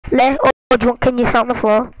Or do you want, can you sit on the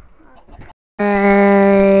floor?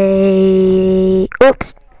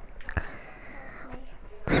 Oops.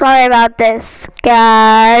 Sorry about this,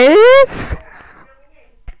 guys.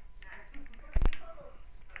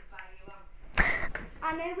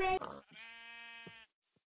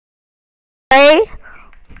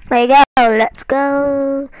 There you go, let's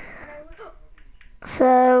go.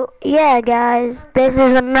 So, yeah guys, this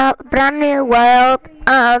is a brand new world.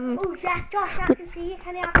 Oh yeah, Josh, I can see you.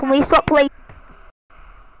 Can we stop playing?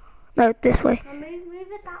 No, this way. Move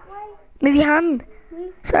it that way. Move your hand.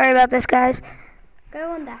 Move. Sorry about this, guys.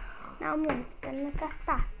 Go under. Now move. Then look at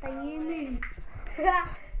that. Then you move.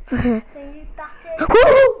 Then you that's it.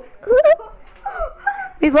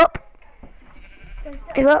 Move up.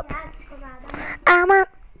 Move up. I'm up.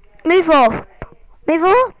 Move up. Move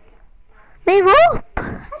up. Move up.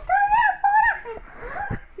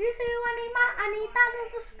 You do, I need that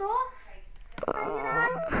other stuff.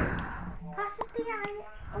 Pass it behind.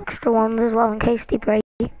 Extra ones as well in case they break.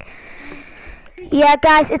 Yeah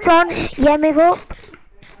guys, it's on. Yeah, move up.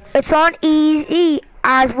 It's on easy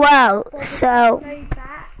as well. So.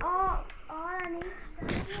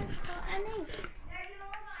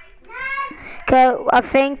 Okay, I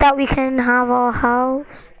think that we can have our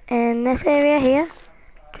house in this area here. Do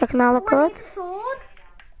you reckon that look good?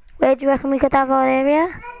 Where do you reckon we could have our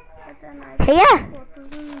area? Here.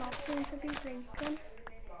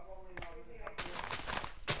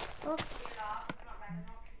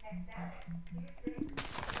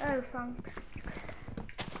 Oh, thanks.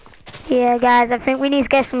 Yeah, guys, I think we need to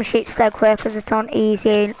get some sheepstead quick because it's on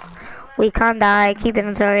easy. We can't die. Keep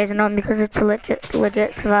inventory isn't on because it's a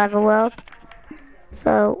legit survival world.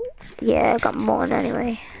 So, yeah, I got more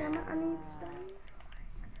anyway.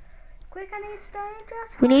 Quick, I need stone,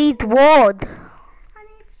 Josh. We need wood.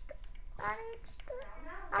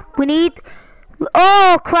 We need.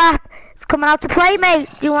 Oh crap! It's coming out to play, mate.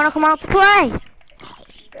 Do you want to come out to play?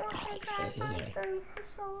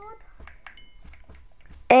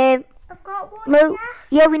 I've got one. No.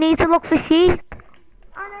 Yeah, we need to look for sheep.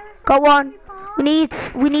 Got one. We need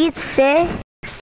 6.